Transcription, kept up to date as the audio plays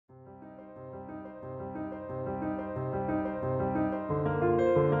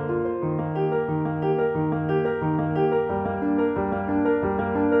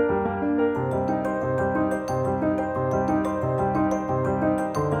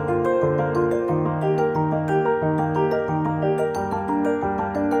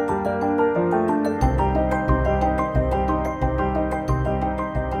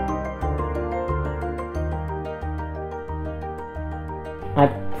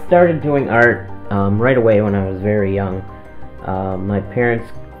started doing art right away when I was very young. My parents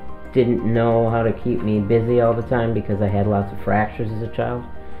didn't know how to keep me busy all the time because I had lots of fractures as a child,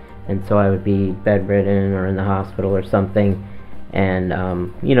 and so I would be bedridden or in the hospital or something.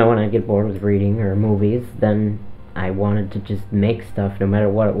 And you know, when I get bored with reading or movies, then I wanted to just make stuff no matter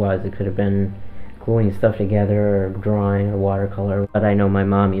what it was. It could have been gluing stuff together or drawing or watercolor. But I know my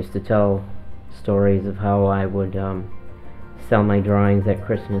mom used to tell stories of how I would sell my drawings at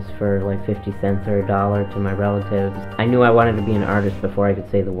Christmas for like 50 cents or $1 to my relatives. I knew I wanted to be an artist before I could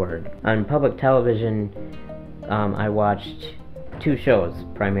say the word. On public television, I watched two shows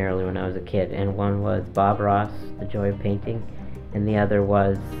primarily when I was a kid, and one was Bob Ross, The Joy of Painting, and the other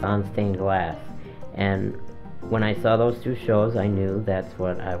was On Stained Glass. And when I saw those two shows, I knew that's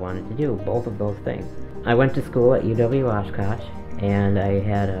what I wanted to do, both of those things. I went to school at UW-Oshkosh, and I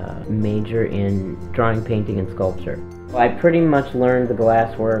had a major in drawing, painting, and sculpture. I pretty much learned the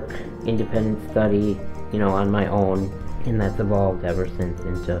glass work, independent study, you know, on my own, and that's evolved ever since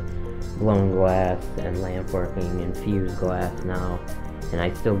into blown glass and lamp working and fused glass now, and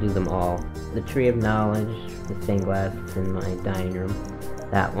I still do them all. The Tree of Knowledge, the stained glass that's in my dining room,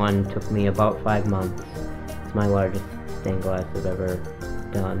 that one took me about 5 months. It's my largest stained glass I've ever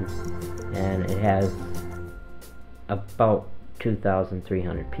done, and it has about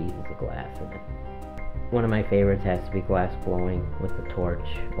 2,300 pieces of glass in it. One of my favorites has to be glass blowing with a torch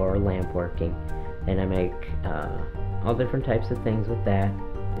or lamp working, and I make all different types of things with that.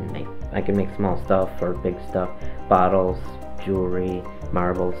 I can make small stuff or big stuff, bottles, jewelry,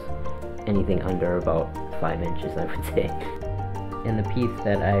 marbles, anything under about 5 inches, I would say. And the piece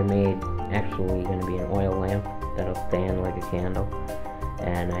that I made actually going to be an oil lamp that'll stand like a candle,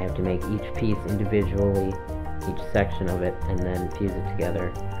 and I have to make each piece individually, each section of it, and then fuse it together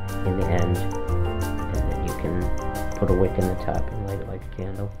in the end, and then you can put a wick in the top and light it like a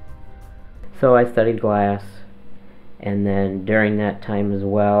candle. So I studied glass, and then during that time as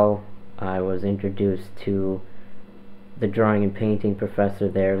well, I was introduced to the drawing and painting professor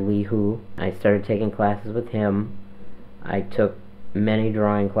there, Lee Hu. I started taking classes with him. I took many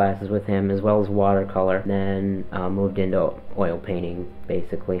drawing classes with him as well as watercolor, then moved into oil painting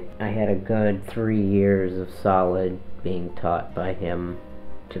basically. I had a good 3 years of solid being taught by him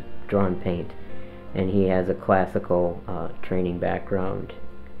to draw and paint, and he has a classical training background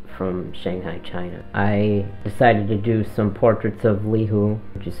from Shanghai, China. I decided to do some portraits of Lee Hu,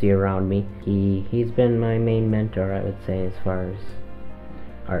 which you see around me. He's been my main mentor, I would say, as far as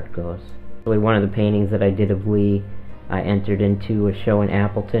art goes. Really, one of the paintings that I did of Lee, I entered into a show in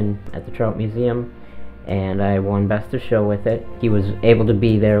Appleton at the Trout Museum, and I won Best of Show with it. He was able to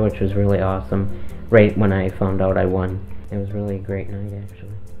be there, which was really awesome, right when I found out I won. It was really a great night, actually.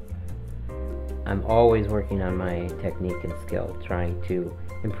 I'm always working on my technique and skill, trying to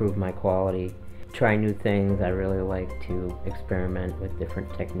improve my quality, try new things. I really like to experiment with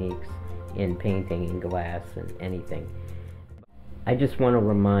different techniques in painting, in glass, and anything. I just want to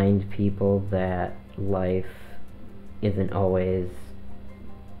remind people that life isn't always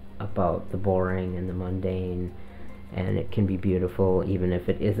about the boring and the mundane, and it can be beautiful even if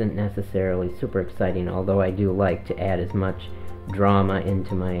it isn't necessarily super exciting, although I do like to add as much drama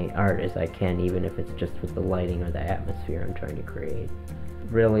into my art as I can, even if it's just with the lighting or the atmosphere I'm trying to create.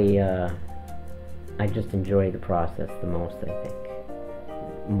 Really, I just enjoy the process the most, I think,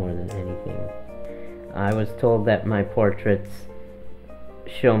 more than anything. I was told that my portraits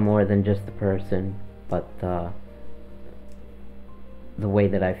show more than just the person, but the way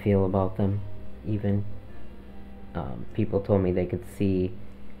that I feel about them, even. People told me they could see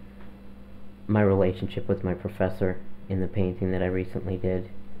my relationship with my professor in the painting that I recently did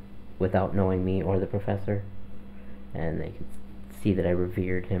without knowing me or the professor, and they could see that I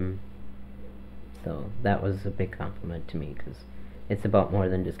revered him. So that was a big compliment to me, because it's about more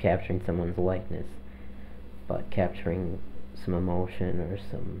than just capturing someone's likeness, but capturing some emotion or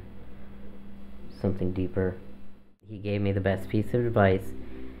something deeper. He gave me the best piece of advice,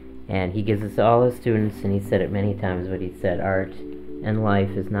 and he gives it to all his students, and he said it many times, but he said art and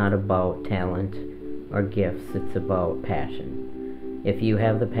life is not about talent or gifts, it's about passion. If you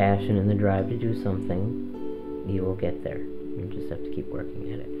have the passion and the drive to do something, you will get there. You just have to keep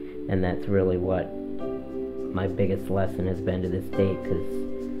working at it. And that's really what my biggest lesson has been to this date,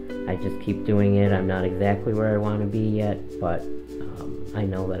 because I just keep doing it. I'm not exactly where I want to be yet, but I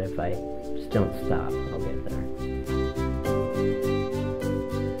know that if I just don't stop, I'll get there.